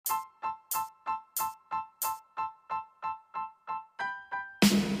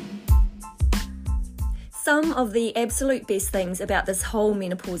Some of the absolute best things about this whole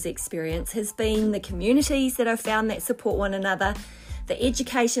menopause experience has been the communities that I've found that support one another, the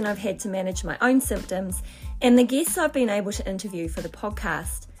education I've had to manage my own symptoms, and the guests I've been able to interview for the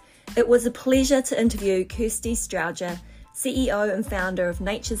podcast. It was a pleasure to interview Kirsty Strowger, CEO and founder of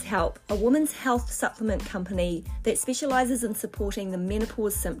Nature's Help, a women's health supplement company that specialises in supporting the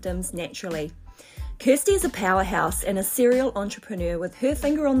menopause symptoms naturally. Kirsty is a powerhouse and a serial entrepreneur with her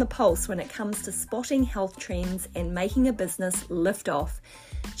finger on the pulse when it comes to spotting health trends and making a business lift off.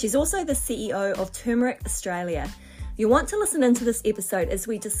 She's also the CEO of Turmeric Australia. You'll want to listen into this episode as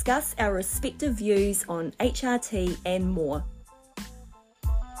we discuss our respective views on HRT and more.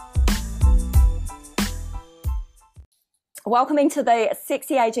 Welcoming to the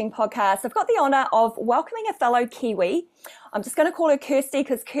Sexy Aging podcast. I've got the honour of welcoming a fellow Kiwi. I'm just going to call her Kirsty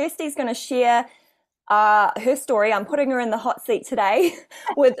because Kirsty's going to share her story. I'm putting her in the hot seat today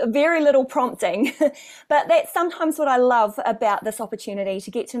with very little prompting. But that's sometimes what I love about this opportunity,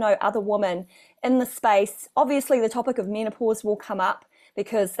 to get to know other women in the space. Obviously, the topic of menopause will come up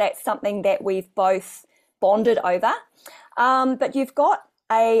because that's something that we've both bonded over. But you've got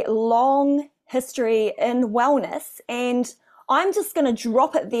a long history in wellness, and I'm just going to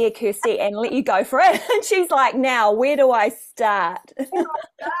drop it there, Kirsty, and let you go for it. And she's like, now, where do I start?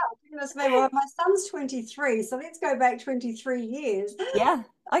 Well, my son's 23, so let's go back 23 years. Yeah,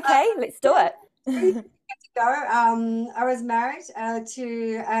 okay, let's do it. I was married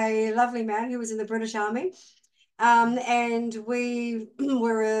to a lovely man who was in the British Army, and we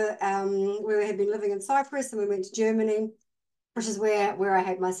had been living in Cyprus, and we went to Germany, which is where I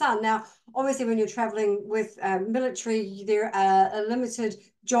had my son. Now, obviously, when you're traveling with military, there are limited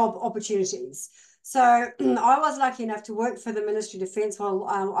job opportunities. So I was lucky enough to work for the Ministry of Defence while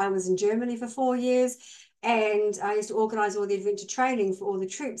I was in Germany for 4 years, and I used to organise all the adventure training for all the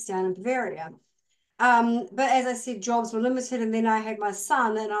troops down in Bavaria. But as I said, jobs were limited, and then I had my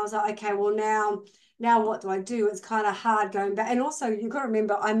son, and I was like, okay, well now what do I do? It's kind of hard going back, and also you've got to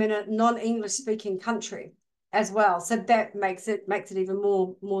remember I'm in a non-English speaking country as well, so that makes it even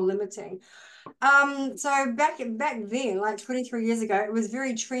more limiting. So back then, like 23 years ago, it was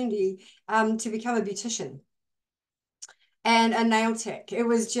very trendy to become a beautician and a nail tech. It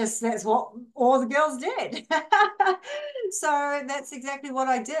was just, that's what all the girls did. So that's exactly what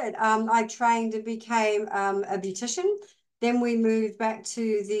I did. I trained and became a beautician. Then we moved back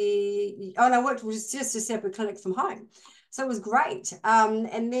to and I worked with just a separate clinic from home. So it was great.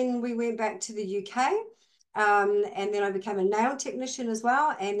 And then we went back to the UK. And then I became a nail technician as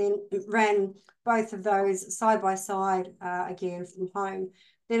well, and then ran both of those side by side again from home.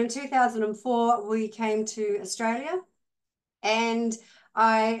 Then in 2004, we came to Australia, and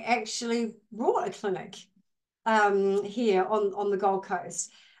I actually brought a clinic here on the Gold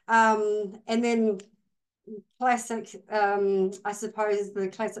Coast. And then classic, I suppose the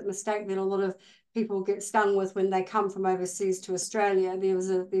classic mistake that a lot of people get stung with when they come from overseas to Australia. There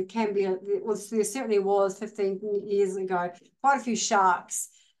certainly was 15 years ago, quite a few sharks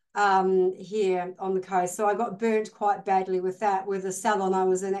here on the coast. So I got burnt quite badly with that, with the salon I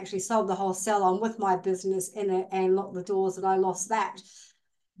was in, actually sold the whole salon with my business in it and locked the doors, and I lost that.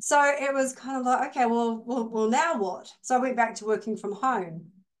 So it was kind of like, okay, well, now what? So I went back to working from home,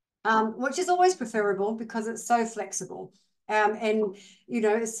 which is always preferable because it's so flexible. And, you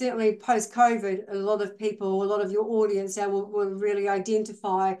know, certainly post-COVID, a lot of people, a lot of your audience now will really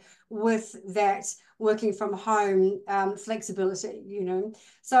identify with that working from home flexibility, you know.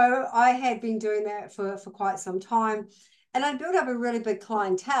 So I had been doing that for quite some time, and I built up a really big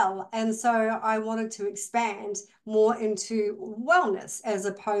clientele. And so I wanted to expand more into wellness as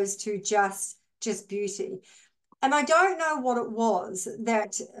opposed to just beauty. And I don't know what it was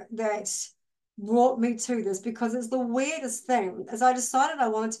that brought me to this, because it's the weirdest thing, as I decided I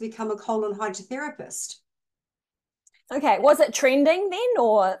wanted to become a colon hydrotherapist. Okay, was it trending then,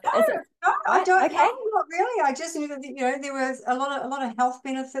 or is it? No, I don't. Okay. No, not really. I just knew that, you know, there was a lot of health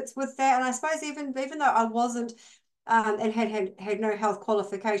benefits with that, and I suppose even though I wasn't and had no health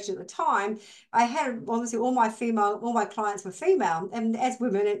qualification at the time, I had obviously all my clients were female, and as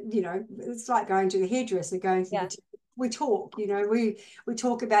women, you know, it's like going to the hairdresser, going to we talk, you know, we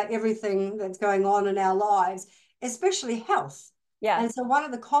talk about everything that's going on in our lives, especially health. Yeah. And so one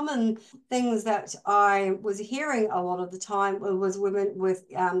of the common things that I was hearing a lot of the time was women with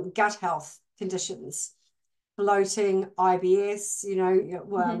gut health conditions, bloating, IBS, you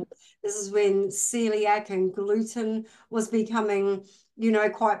know, this is when celiac and gluten was becoming, you know,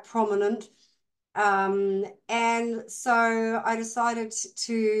 quite prominent. And so I decided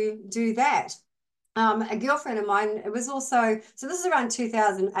to do that. A girlfriend of mine, it was also, so this is around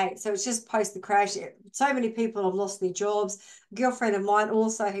 2008, so it's just post the crash. So many people have lost their jobs. A girlfriend of mine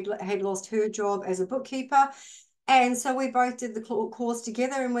also had lost her job as a bookkeeper. And so we both did the course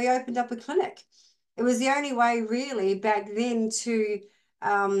together and we opened up a clinic. It was the only way really back then to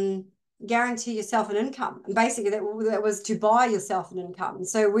um, guarantee yourself an income. And basically that was to buy yourself an income.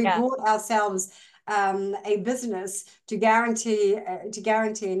 So we Yeah. bought ourselves a business to guarantee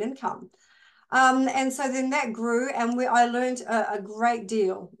an income. And so then that grew, and I learned a great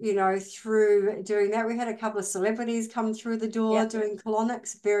deal, through doing that. We had a couple of celebrities come through the door Yeah. doing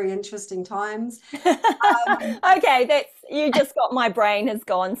colonics, very interesting times. Okay, that's you just got my brain has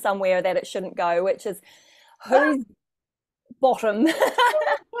gone somewhere that it shouldn't go, which is who's bottom? Yeah,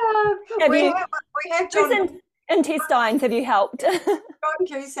 Have we you have we have whose intestines have you helped? John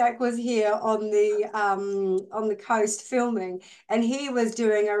Cusack was here on the coast filming, and he was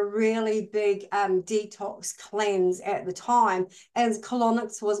doing a really big detox cleanse at the time, and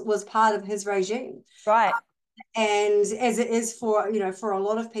colonics was part of his regime. Right. And as it is for for a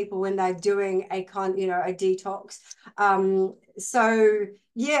lot of people when they're doing a detox. So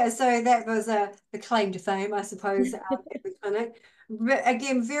yeah, so that was the claim to fame, I suppose, at the clinic. But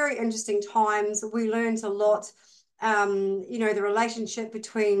again, very interesting times. We learned a lot. The relationship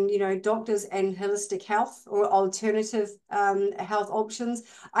between doctors and holistic health or alternative health options.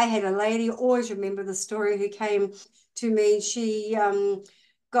 I had a lady, always remember the story, who came to me. She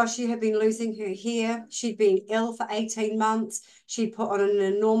had been losing her hair. She'd been ill for 18 months. She'd put on an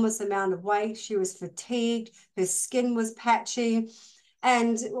enormous amount of weight. She was fatigued. Her skin was patchy.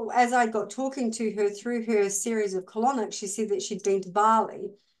 And as I got talking to her through her series of colonics, she said that she'd been to Bali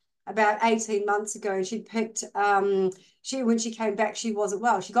about 18 months ago, and she'd picked, when she came back, she wasn't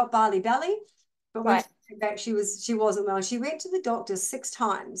well. She got Bali belly, but when Right. she came back, she wasn't well. She went to the doctor 6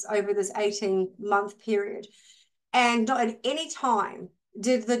 times over this 18-month period. And not at any time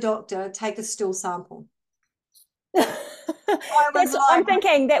did the doctor take a stool sample. I was That's I'm like,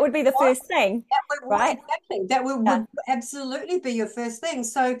 thinking that would be the what? first thing, right? Exactly. That Yeah. would absolutely be your first thing.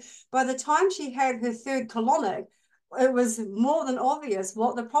 So by the time she had her third colonic, it was more than obvious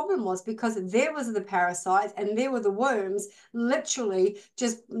what the problem was, because there was the parasites and there were the worms literally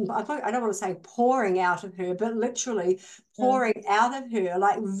just, I don't want to say pouring out of her, but literally Mm. pouring out of her,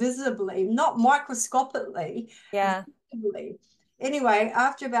 like visibly, not microscopically, Yeah. visibly. Anyway,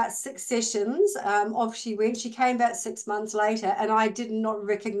 after about 6 sessions, off she went. She came back 6 months later, and I did not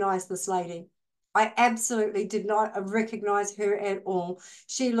recognize this lady. I absolutely did not recognize her at all.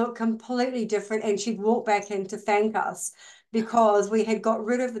 She looked completely different, and she'd walk back in to thank us because we had got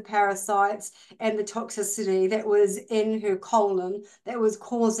rid of the parasites and the toxicity that was in her colon that was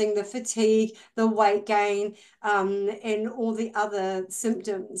causing the fatigue, the weight gain, and all the other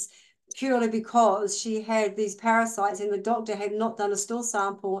symptoms, purely because she had these parasites and the doctor had not done a stool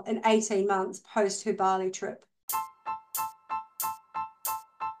sample in 18 months post her Bali trip.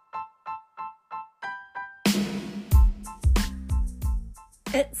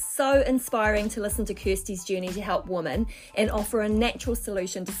 It's so inspiring to listen to Kirsty's journey to help women and offer a natural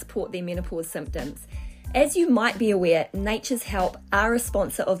solution to support their menopause symptoms. As you might be aware, Nature's Help are a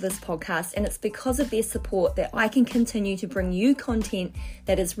sponsor of this podcast, and it's because of their support that I can continue to bring you content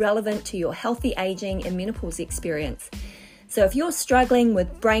that is relevant to your healthy aging and menopause experience. So if you're struggling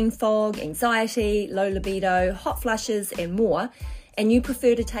with brain fog, anxiety, low libido, hot flushes, and more, and you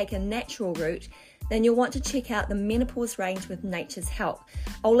prefer to take a natural route, then you'll want to check out the menopause range with Nature's Help.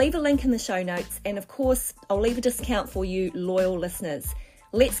 I'll leave a link in the show notes, and of course, I'll leave a discount for you loyal listeners.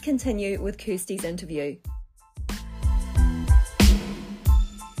 Let's continue with Kirsty's interview.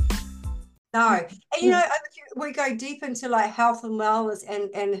 No, and we go deep into like health and wellness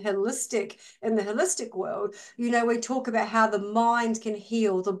and holistic in the holistic world. We talk about how the mind can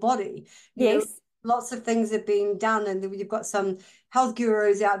heal the body. Yes. Lots of things have been done, and you've got some health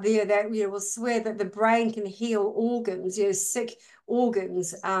gurus out there that will swear that the brain can heal organs, sick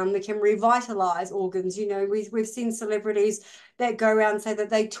organs. They can revitalize organs. We've seen celebrities that go around and say that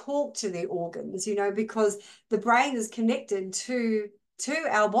they talk to their organs. Because the brain is connected to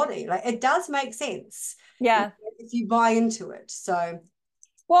our body. Like, it does make sense. Yeah. If you buy into it. So,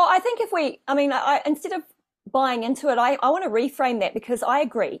 well, I think instead of buying into it, I want to reframe that, because I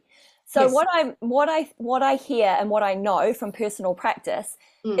agree. So yes. what I hear and what I know from personal practice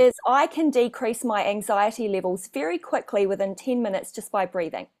Mm. is I can decrease my anxiety levels very quickly within 10 minutes just by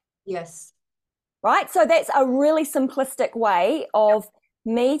breathing. Yes. Right? So that's a really simplistic way of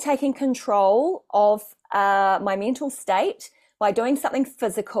me taking control of my mental state by doing something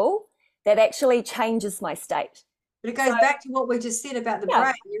physical that actually changes my state. But it So goes back to what we just said about the yeah,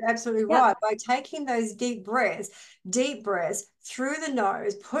 brain. You're absolutely yeah, right. By taking those deep breaths through the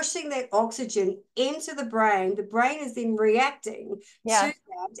nose, pushing that oxygen into the brain is then reacting to yeah,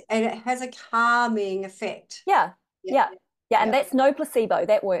 that, and it has a calming effect. yeah, Yeah, yeah, yeah, and yeah, that's no placebo.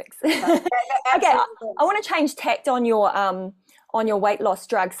 That works. yeah. Okay, That I, absolutely I works. want to change tact on your weight loss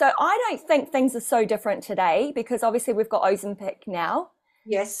drug. So I don't think things are so different today because obviously we've got Ozempic now.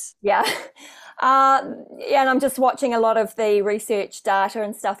 Yes. Yeah. Yeah, and I'm just watching a lot of the research data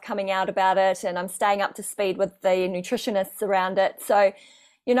and stuff coming out about it, and I'm staying up to speed with the nutritionists around it. So,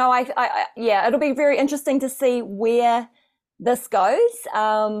 yeah, it'll be very interesting to see where this goes.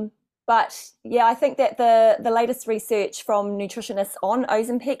 But yeah, I think that the latest research from nutritionists on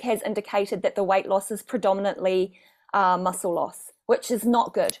Ozempic has indicated that the weight loss is predominantly muscle loss, which is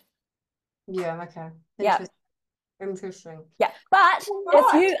not good. Yeah, okay. Yeah. Interesting. Interesting. Yeah. But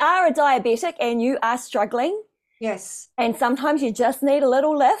if Right. you are a diabetic and you are struggling, Yes. and sometimes you just need a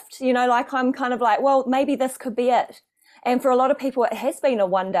little lift, like I'm kind of like, well, maybe this could be it. And for a lot of people, it has been a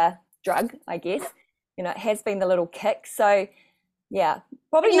wonder drug, I guess. It has been the little kick. So, yeah,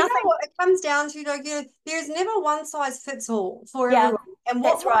 probably And you know nothing. what it comes down to, there's never one size fits all for Yeah, everyone. And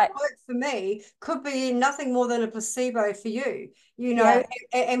what that's might right. work for me could be nothing more than a placebo for you, Yeah,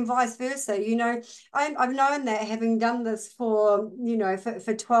 and vice versa. I've known that having done this for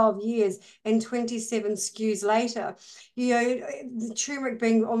 12 years and 27 SKUs later, the turmeric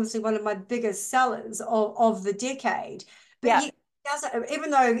being obviously one of my biggest sellers of the decade. But yeah, yet does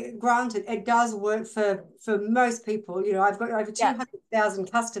even though granted it does work for most people, I've got over yeah,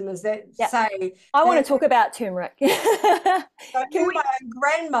 200,000 customers that yeah. say I want that to talk about turmeric. Can even my we? own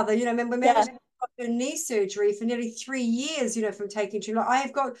grandmother, when Yeah, managing her knee surgery for nearly 3 years, from taking turmeric. I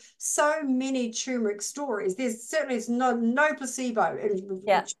have got so many turmeric stories. There's certainly it's no placebo in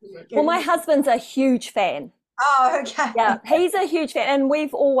yeah. Well, my turmeric. husband's a huge fan. Oh, Yeah, okay. he's a huge fan. And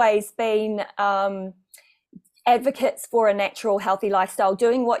we've always been advocates for a natural, healthy lifestyle,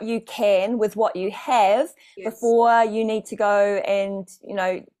 doing what you can with what you have Yes. before you need to go and,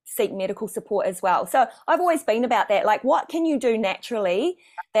 seek medical support as well. So I've always been about that. Like, what can you do naturally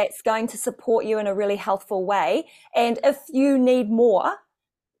that's going to support you in a really healthful way? And if you need more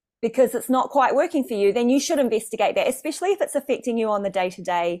because it's not quite working for you, then you should investigate that, especially if it's affecting you on the day to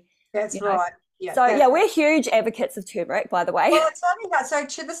day, That's you know. right. Yeah, So yeah, that's we're huge advocates of turmeric, by the way. well, it's funny how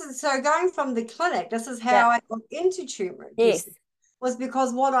so going from the clinic, this is Yeah. how I got into turmeric, you Yes. see, was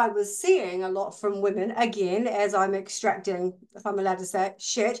because what I was seeing a lot from women, again, as I'm extracting, if I'm allowed to say it,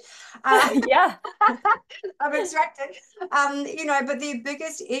 shit, Yeah. I'm extracting, but the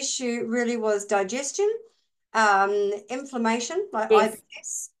biggest issue really was digestion, inflammation, like Yes.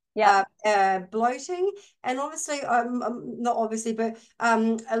 IBS, Yeah. bloating, and obviously, not obviously, but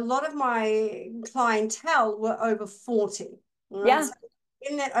a lot of my clientele were over 40. All right. Yeah. So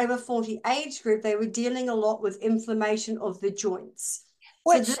in that over 40 age group, they were dealing a lot with inflammation of the joints.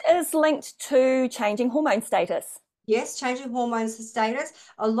 So Which is linked to changing hormone status. yes, changing hormones status.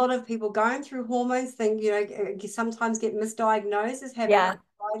 A lot of people going through hormones think, sometimes get misdiagnosed as having Yeah.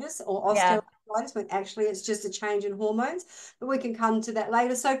 arthritis or Yeah. osteoarthritis, when actually it's just a change in hormones. But we can come to that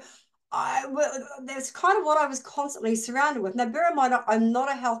later. So that's kind of what I was constantly surrounded with. Now, bear in mind, I'm not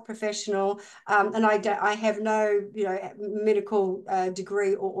a health professional, and I have no, medical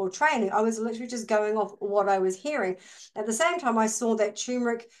degree or training. I was literally just going off what I was hearing. At the same time, I saw that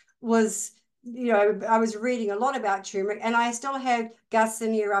turmeric was I was reading a lot about turmeric, and I still had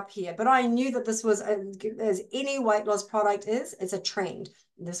Garcinia up here, but I knew that this was, as any weight loss product is, it's a trend.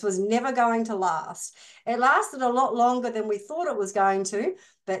 This was never going to last. It lasted a lot longer than we thought it was going to,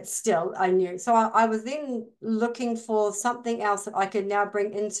 but still, I knew. So I was then looking for something else that I could now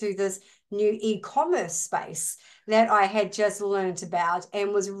bring into this new e-commerce space that I had just learned about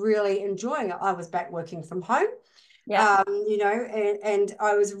and was really enjoying it. I was back working from home, Yeah. and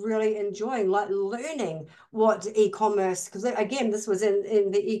I was really enjoying like learning what e-commerce, because again, this was in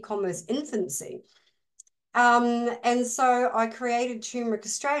the e-commerce infancy. And so I created Turmeric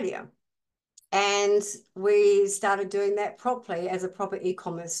Australia, and we started doing that properly as a proper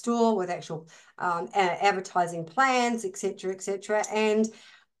e-commerce store with actual advertising plans, etc., etc. And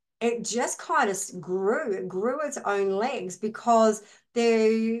it just kind of grew its own legs because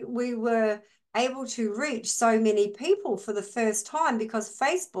we were able to reach so many people for the first time because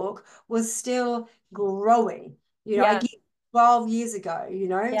Facebook was still growing. Yeah. Again, 12 years ago,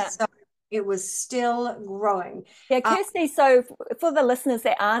 Yeah. so it was still growing. Yeah. Uh, Kirsty, so for the listeners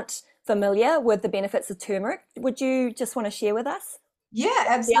that aren't familiar with the benefits of turmeric, would you just want to share with us yeah,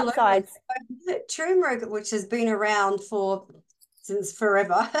 the absolutely. upsides? Turmeric, which has been around for since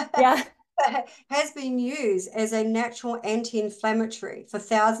forever, Yeah. has been used as a natural anti-inflammatory for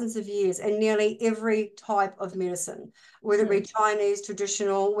thousands of years in nearly every type of medicine, whether it be Chinese,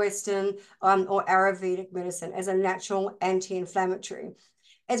 traditional, Western, or Ayurvedic medicine, as a natural anti-inflammatory.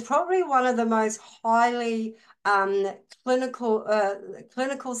 It's probably one of the most highly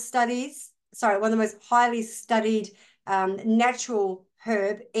clinical studies. Sorry, one of the most highly studied natural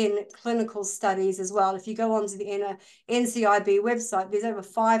herb in clinical studies as well. If you go onto the NCIB website, there's over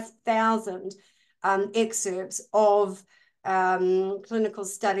 5,000 excerpts of clinical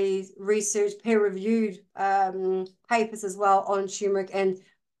studies, research, peer-reviewed papers as well on turmeric, and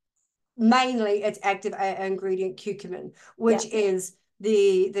mainly its active ingredient curcumin, which is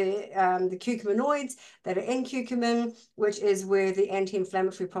the curcuminoids that are in curcumin, which is where the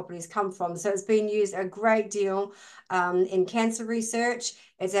anti-inflammatory properties come from. So it's been used a great deal in cancer research.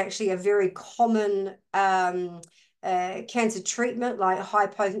 It's actually a very common cancer treatment, like high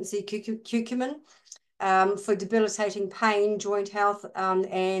potency curcumin, for debilitating pain, joint health,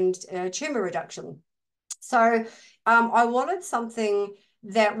 and tumor reduction. So I wanted something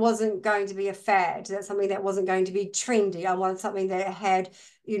that wasn't going to be a fad. That's something that wasn't going to be trendy. I wanted something that had,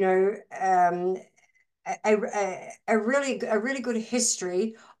 you know, a really good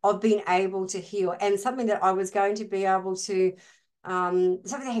history of being able to heal, and something that I was going to be able to, something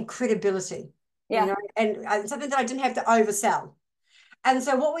that had credibility, you know, and something that I didn't have to oversell. And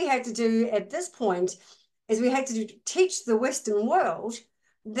so what we had to do at this point is we had to teach the Western world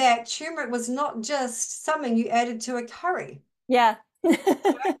that turmeric was not just something you added to a curry. Yeah. So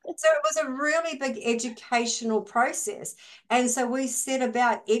it was a really big educational process. And so we set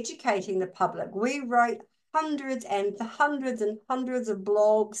about educating the public. We wrote hundreds and hundreds and hundreds of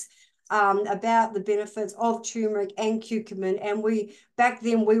blogs about the benefits of turmeric and curcumin. And back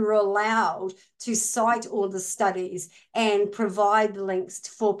then we were allowed to cite all the studies and provide the links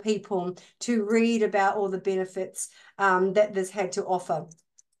for people to read about all the benefits that this had to offer,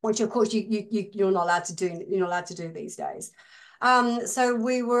 which of course you're not allowed to do. You're not allowed to do these days. So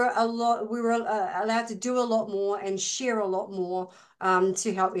we were allowed to do a lot more and share a lot more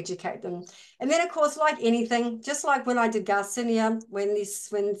to help educate them. And then, of course, like anything, just like when I did Garcinia,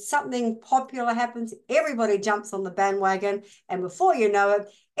 when something popular happens, everybody jumps on the bandwagon, and before you know it,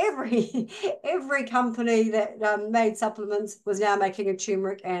 every company that made supplements was now making a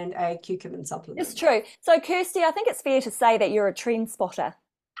turmeric and a curcumin supplement. It's true. So, Kirsty, I think it's fair to say that you're a trend spotter.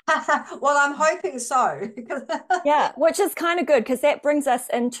 Well, I'm hoping so. Yeah, which is kind of good because that brings us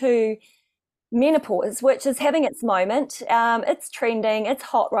into menopause, which is having its moment. It's trending, it's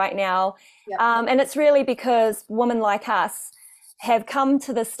hot right now. And it's really because women like us have come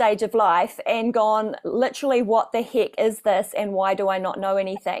to this stage of life and gone, literally, what the heck is this and why do I not know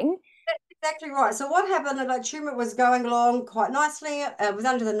anything? That's exactly right. So what happened, like turmeric was going along quite nicely. It was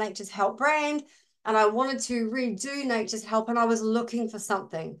under the Nature's Help brand, and I wanted to redo Nature's Help, and I was looking for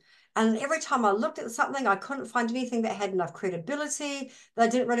something. And every time I looked at something, I couldn't find anything that had enough credibility, that I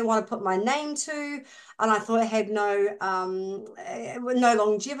didn't really want to put my name to. And I thought it had no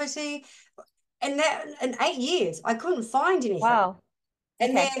longevity. And that in 8 years, I couldn't find anything. Wow.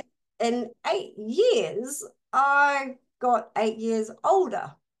 And Okay. then in 8 years, I got 8 years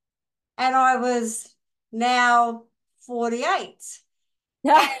older. And I was now 48.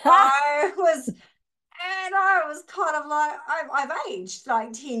 And I was kind of like, I've aged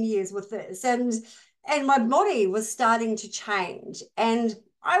like 10 years with this, and my body was starting to change, and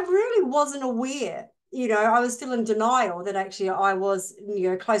I really wasn't aware. I was still in denial that actually I was,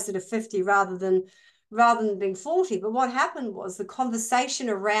 closer to 50 rather than being 40. But what happened was the conversation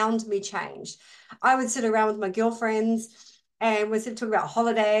around me changed. I would sit around with my girlfriends and we'd sit talk about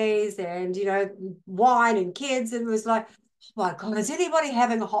holidays and, wine and kids, and it was like, oh my God, is anybody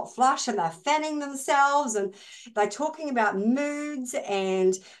having a hot flush and they're fanning themselves, and they're talking about moods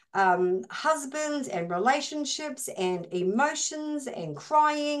and husbands and relationships and emotions and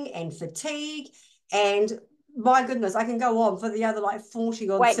crying and fatigue. And my goodness, I can go on for the other like 40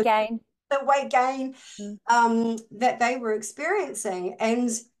 or Weight gain. The weight gain that they were experiencing. And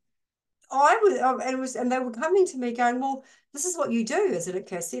and they were coming to me going, well, this is what you do, isn't it,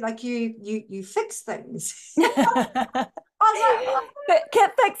 Kirsty? Like you fix things. I was like,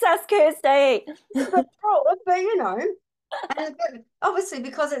 Kit fix us, Kirsty. but and obviously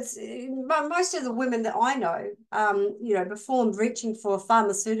because it's most of the women that I know, before reaching for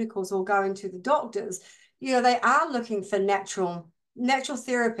pharmaceuticals or going to the doctors, they are looking for natural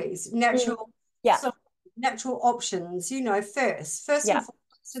therapies, natural options, first and foremost.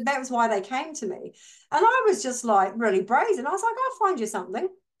 So that was why they came to me. And I was just like really brazen. I was like, I'll find you something.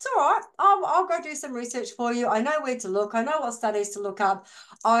 It's all right. I'll go do some research for you. I know where to look. I know what studies to look up.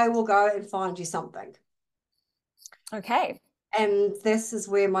 I will go and find you something. Okay. And this is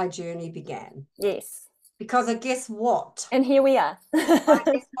where my journey began. Yes. Because guess what? And here we are.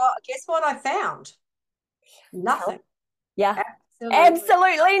 Guess what I found? Nothing. Yeah. Absolutely.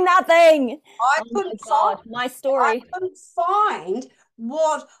 Absolutely nothing. I Oh my couldn't find God, my I story. couldn't find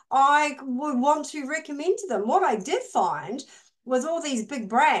what I would want to recommend to them. What I did find was all these big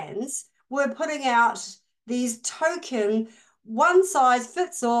brands were putting out these token one size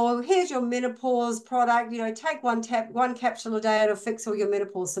fits all. Here's your menopause product. Take one capsule a day, it'll fix all your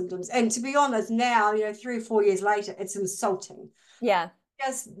menopause symptoms. And to be honest, now, 3 or 4 years later, it's insulting. Yeah.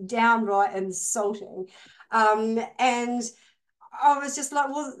 Just downright insulting. And I was just like,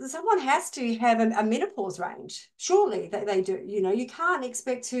 well, someone has to have a menopause range. Surely they do. You can't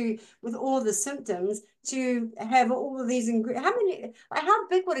expect to, with all the symptoms, to have all of these ingredients. How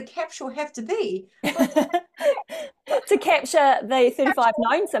big would a capsule have to be? To capture the 35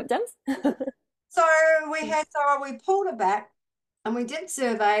 known symptoms. So we pulled it back and we did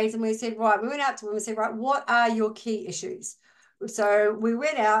surveys and we said, right, we went out to them and said, right, what are your key issues? So we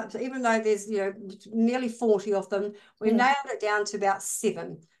went out, even though there's, nearly 40 of them, we nailed it down to about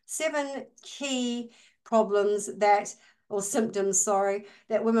seven key problems or symptoms, sorry,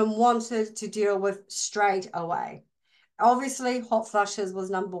 that women wanted to deal with straight away. Obviously, hot flushes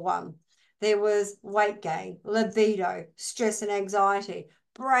was number one. There was weight gain, libido, stress and anxiety,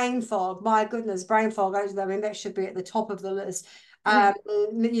 brain fog. My goodness, brain fog. I mean, that should be at the top of the list.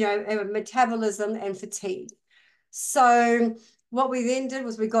 Metabolism and fatigue. So what we then did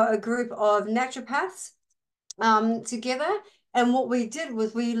was we got a group of naturopaths together, and what we did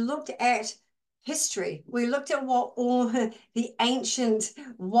was we looked at history. We looked at what all the ancient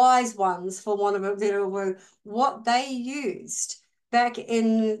wise ones, for one of a better word, what they used back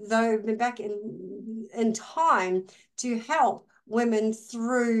in time to help women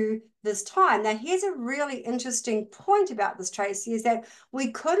through this time. Now, here's a really interesting point about this, Tracy, is that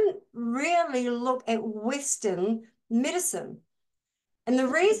we couldn't really look at Western medicine. And the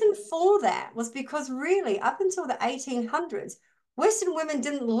reason for that was because really, up until the 1800s, Western women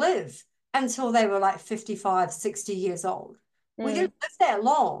didn't live until they were like 55, 60 years old. We didn't live that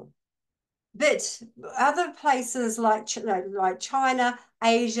long. But other places like China,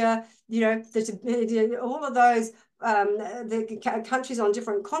 Asia, all of those the countries on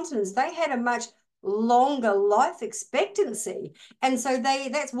different continents, they had a much longer life expectancy, and so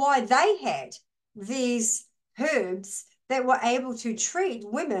that's why they had these herbs that were able to treat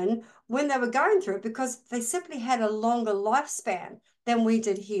women when they were going through it because they simply had a longer lifespan than we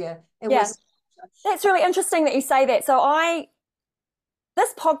did here in Yeah. West. That's really interesting that you say that.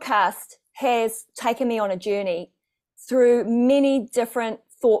 This podcast has taken me on a journey through many different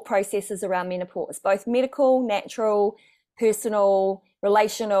thought processes around menopause, both medical, natural, personal,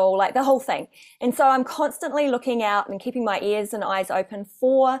 relational, like the whole thing. And so I'm constantly looking out and keeping my ears and eyes open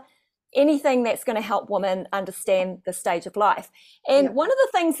for anything that's going to help women understand the stage of life. And one of the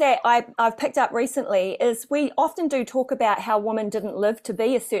things that I've picked up recently is we often do talk about how women didn't live to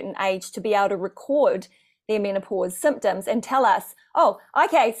be a certain age to be able to record their menopause symptoms and tell us, oh,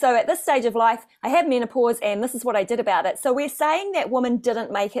 okay, so at this stage of life, I have menopause and this is what I did about it. So we're saying that women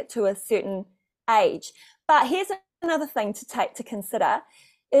didn't make it to a certain age. But here's another thing to consider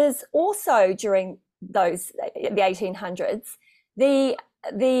is also during the 1800s, the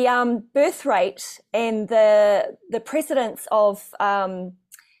birth rate and the precedence of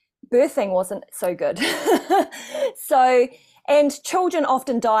birthing wasn't so good. And children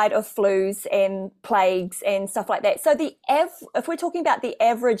often died of flus and plagues and stuff like that. So if we're talking about the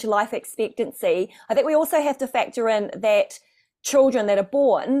average life expectancy, I think we also have to factor in that children that are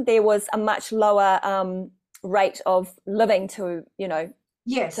born, there was a much lower rate of living to,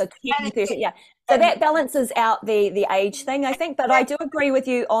 Yes. So 20, 30, yeah. So that balances out the age thing, I think. But I do agree with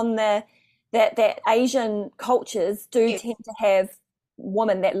you on that Asian cultures do tend to have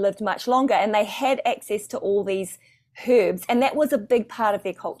women that lived much longer and they had access to all these herbs, and that was a big part of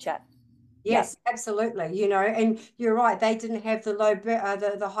their culture. Yes, absolutely. And you're right. They didn't have the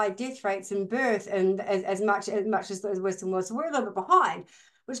the high death rates in birth and as much as the Western was. So we're a little bit behind,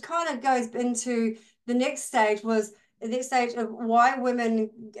 which kind of goes into the next stage of why women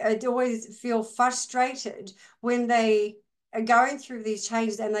always feel frustrated when they are going through these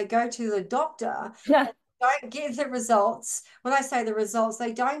changes and they go to the doctor. Don't get the results. When I say the results,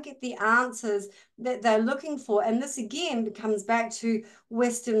 they don't get the answers that they're looking for. And this again comes back to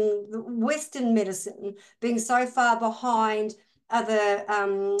Western medicine being so far behind other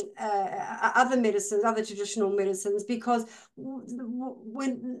medicines, other traditional medicines, because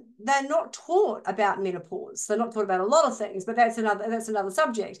when they're not taught about menopause, they're not taught about a lot of things, but that's another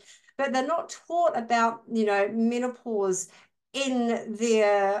subject. But they're not taught about, menopause in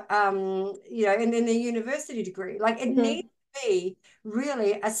their in their university degree. Like, it needs to be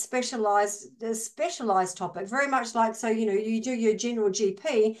really a specialized topic, very much like, so you do your general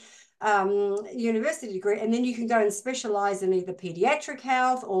GP university degree, and then you can go and specialize in either pediatric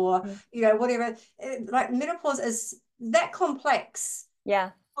health or whatever. Like, menopause is that complex,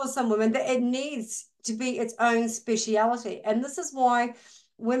 Yeah. for some women, that it needs to be its own speciality. And this is why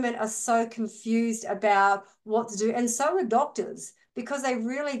women are so confused about what to do, and so are doctors, because they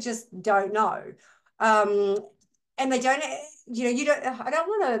really just don't know. Um, and they don't, I don't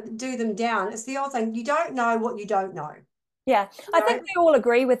want to do them down. It's the old thing, you don't know what you don't know. Yeah, I think we all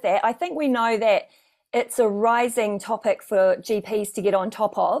agree with that. I think we know that it's a rising topic for GPs to get on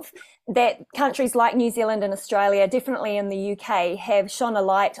top of, that countries like New Zealand and Australia, definitely in the UK, have shone a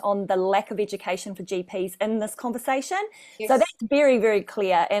light on the lack of education for GPs in this conversation. So Yes. that's very, very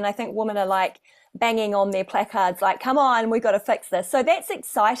clear. And I think women are like banging on their placards, like, come on, we've got to fix this. So that's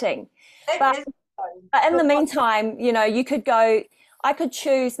exciting. That But is but in the but what, meantime, you could go, I could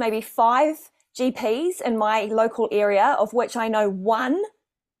choose maybe 5 GPs in my local area, of which I know one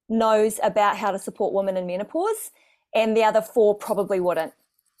knows about how to support women in menopause, and the other 4 probably wouldn't.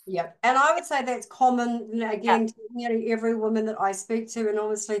 yeah. And I would say that's common, Yeah. again, to nearly every woman that I speak to, and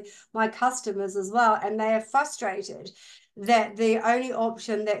obviously my customers as well. And they are frustrated that the only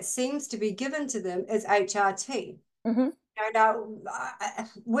option that seems to be given to them is HRT. Mm-hmm. Now,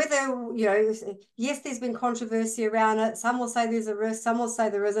 whether, yes, there's been controversy around it. Some will say there's a risk, some will say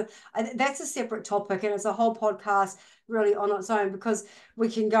there isn't. That's a separate topic, and it's a whole podcast really on its own, because we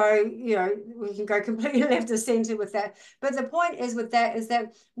can go completely left of center with that. But the point is with that is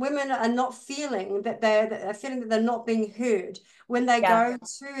that women are not feeling that they're not being heard when they Yeah. go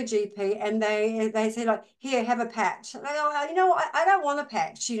to a GP and they say, like, here, have a patch. And they go, I don't want a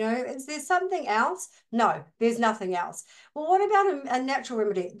patch. Is there something else? No, there's nothing else. Well, what about a natural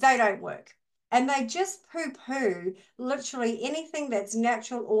remedy? They don't work. And they just poo-poo literally anything that's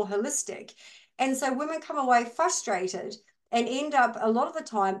natural or holistic. And so women come away frustrated and end up a lot of the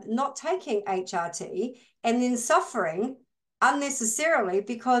time not taking HRT, and then suffering unnecessarily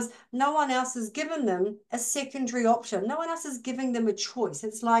because no one else has given them a secondary option. No one else is giving them a choice.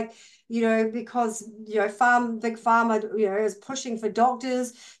 It's like, because, big pharma, is pushing for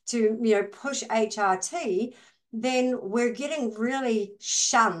doctors to, push HRT, then we're getting really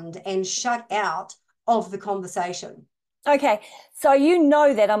shunned and shut out of the conversation. Okay. So you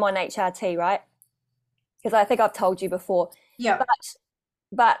know that I'm on HRT, right? Because I think I've told you before. Yeah.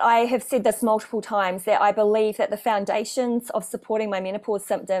 But I have said this multiple times, that I believe that the foundations of supporting my menopause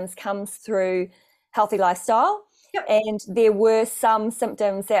symptoms comes through healthy lifestyle. Yep. And there were some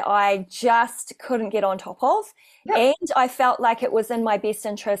symptoms that I just couldn't get on top of. Yep. And I felt like it was in my best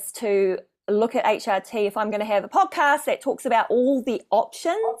interest to look at HRT if I'm going to have a podcast that talks about all the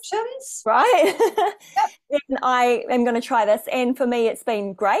options, right? Yep. And I am going to try this. And for me, it's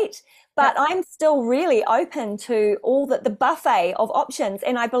been great. But Yep. I'm still really open to all the buffet of options.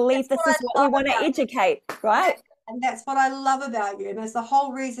 And I believe this is what we want to educate, right? And that's what I love about you. And that's the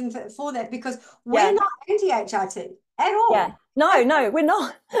whole reason for that, because we're Yeah. not anti-HRT at all. Yeah. No, we're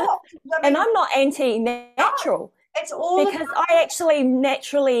not. And I'm not anti-natural, it's all because I actually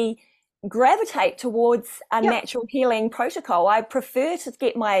naturally gravitate towards a Yep. natural healing protocol. I prefer to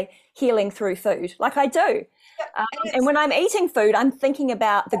get my healing through food, like I do. And when I'm eating food, I'm thinking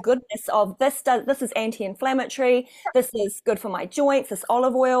about the goodness of this. This is anti-inflammatory. This is good for my joints. This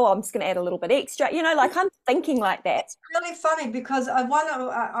olive oil, I'm just going to add a little bit extra. Like, I'm thinking like that. It's really funny because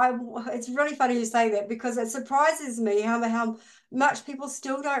it's really funny you say that, because it surprises me how much people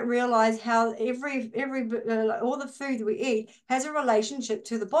still don't realize how every all the food that we eat has a relationship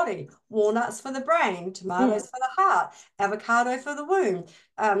to the body. Walnuts for the brain, tomatoes for the heart, avocado for the womb,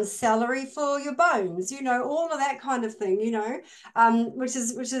 celery for your bones, all of that kind of thing, which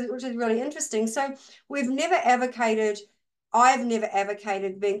is really interesting. So I've never advocated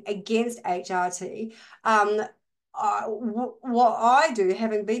being against HRT. What I do,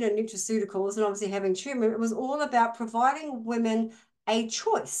 having been in nutraceuticals and obviously having treatment, it was all about providing women a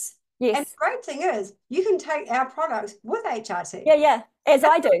choice. And the Yes. great thing is, you can take our products with HRT. Yeah. As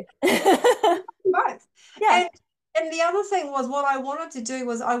I do. Both. Yeah. And the other thing was, what I wanted to do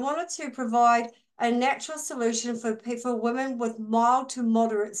was I wanted to provide a natural solution for women with mild to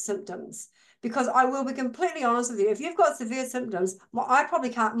moderate symptoms, because I will be completely honest with you. If you've got severe symptoms, I probably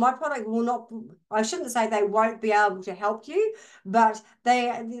can't, my product will not, I shouldn't say they won't be able to help you, but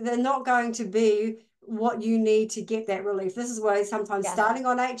they're not going to be what you need to get that relief. This is why sometimes starting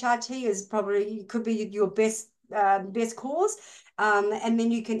on HRT is probably could be your best course. And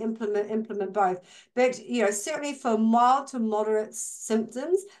then you can implement both. But certainly for mild to moderate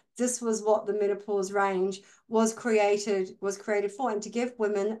symptoms, this was what the menopause range was created for, and to give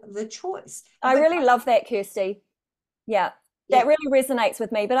women the choice. I really love that, Kirsty. Yeah, that really resonates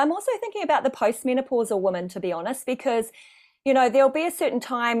with me. But I'm also thinking about the postmenopausal woman, to be honest, because, there'll be a certain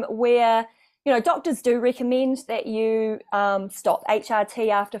time where, doctors do recommend that you stop HRT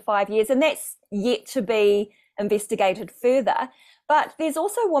after 5 years, and that's yet to be investigated further. But there's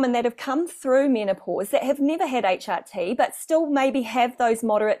also women that have come through menopause that have never had HRT, but still maybe have those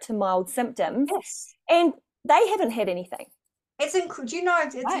moderate to mild symptoms, and they haven't had anything. It's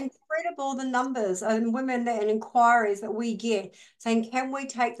incredible the numbers and women and inquiries that we get saying, can we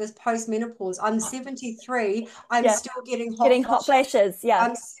take this post-menopause? I'm 73, I'm still getting hot flashes.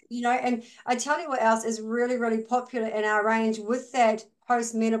 Yeah. And I tell you what else is really, really popular in our range with that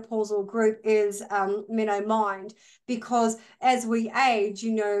post-menopausal group is Menopause, because as we age,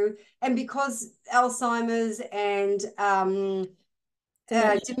 and because Alzheimer's and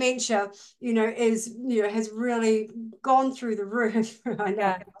dementia, has really gone through the roof. I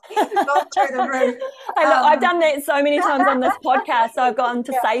know, gone through the roof. I've done that so many times on this podcast. So I've gotten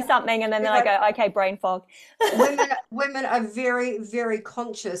to say something, and then I go, okay, brain fog. women are very, very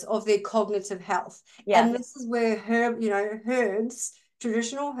conscious of their cognitive health, and this is where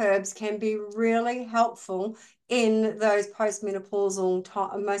traditional herbs can be really helpful in those postmenopausal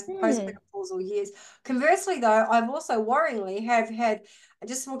years. Conversely, though, I've also worryingly have had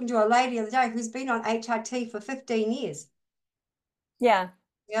just talking to a lady the other day who's been on HRT for 15 years. Yeah,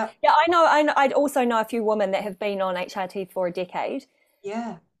 I know. I also know a few women that have been on HRT for a decade.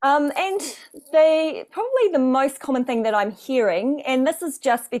 Yeah. And probably the most common thing that I'm hearing, and this is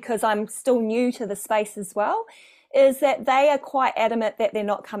just because I'm still new to the space as well, is that they are quite adamant that they're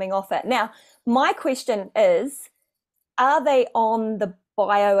not coming off it. Now, my question is, are they on the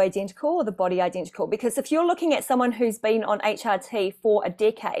bioidentical or the body identical? Because if you're looking at someone who's been on HRT for a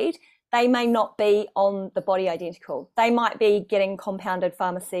decade, they may not be on the body identical. They might be getting compounded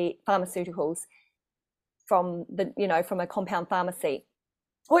pharmaceuticals from a compound pharmacy,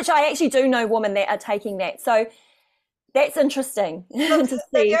 which I actually do know women that are taking that. So that's interesting to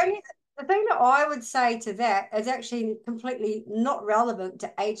see. The thing that I would say to that is actually completely not relevant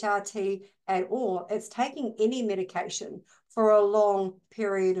to HRT at all. It's taking any medication for a long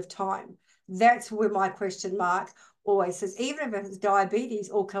period of time. That's where my question mark always says, even if it's diabetes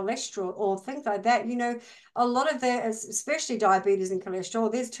or cholesterol or things like that, a lot of that, especially diabetes and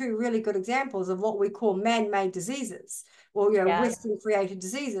cholesterol, there's two really good examples of what we call man-made diseases or, Western created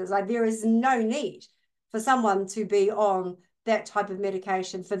diseases. Like there is no need for someone to be on that type of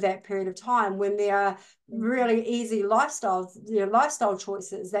medication for that period of time when there are really easy lifestyle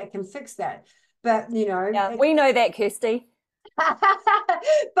choices that can fix that. But, we know that, Kirsty.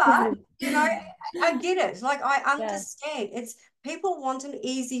 But, I get it. Like, I understand. It's people want an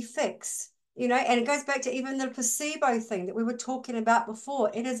easy fix. And it goes back to even the placebo thing that we were talking about before.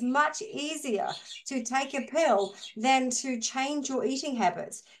 It is much easier to take a pill than to change your eating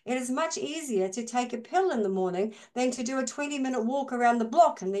habits. It is much easier to take a pill in the morning than to do a 20-minute walk around the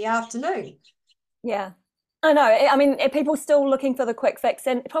block in the afternoon. Yeah, I know. I mean, people still looking for the quick fix,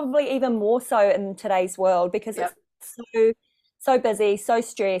 and probably even more so in today's world because it's so busy, so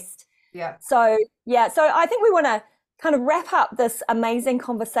stressed. Yeah. So I think we want to kind of wrap up this amazing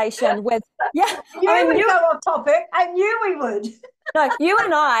conversation with, you go off topic. I knew we would. No, you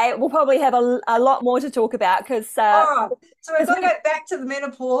and I will probably have a lot more to talk about because. All right. So we're going to go back to the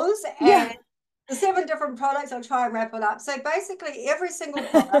menopause and the 7 different products. I'll try and wrap it up. So basically, every single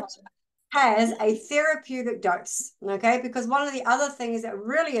product has a therapeutic dose, okay? Because one of the other things that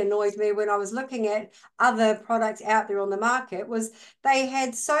really annoyed me when I was looking at other products out there on the market was they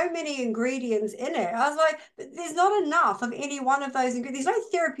had so many ingredients in it. I was like, there's not enough of any one of those ingredients. There's no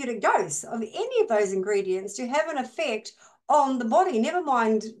therapeutic dose of any of those ingredients to have an effect on the body, never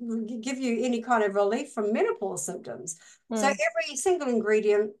mind give you any kind of relief from menopause symptoms. So every single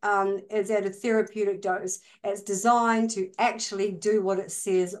ingredient is at a therapeutic dose. It's designed to actually do what it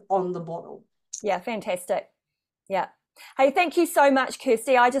says on the bottle. Yeah, fantastic. Yeah. Hey, thank you so much,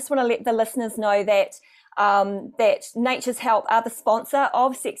 Kirsty. I just want to let the listeners know that that Nature's Help are the sponsor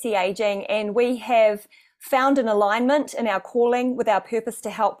of Sexy Aging, and we have found an alignment in our calling with our purpose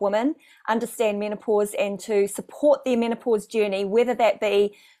to help women understand menopause and to support their menopause journey, whether that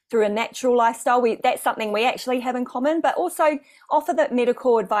be through a natural lifestyle. That's something we actually have in common, but also offer that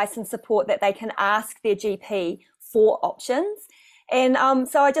medical advice and support that they can ask their GP for options. And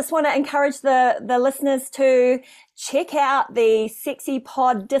so I just want to encourage the listeners to check out the Sexy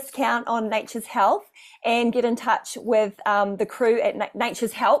Pod discount on Nature's Health and get in touch with the crew at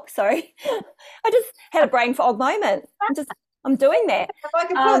Nature's Help. Sorry, I just had a brain fog moment. I'm doing that. If I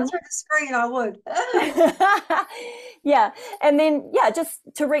could put it through the screen, I would. Yeah. And then, just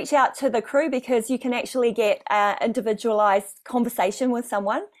to reach out to the crew, because you can actually get individualized conversation with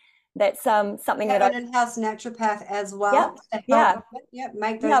someone. That's something that an in-house naturopath as well.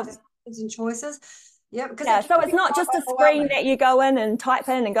 Make those decisions and choices. So it's not just a screen that you go in and type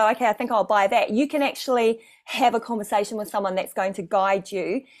in and go, okay, I think I'll buy that. You can actually have a conversation with someone that's going to guide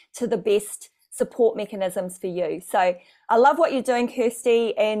you to the best support mechanisms for you. So I love what you're doing,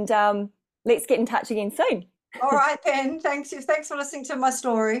 Kirsty, and let's get in touch again soon. All right, then. Thanks for listening to my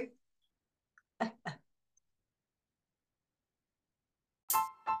story.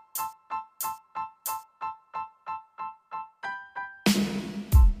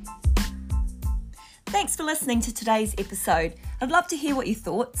 Thanks for listening to today's episode. I'd love to hear what you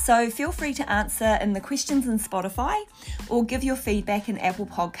thought, so feel free to answer in the questions in Spotify or give your feedback in Apple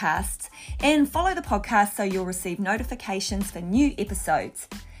Podcasts, and follow the podcast so you'll receive notifications for new episodes.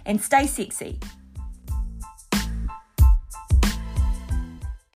 And stay sexy.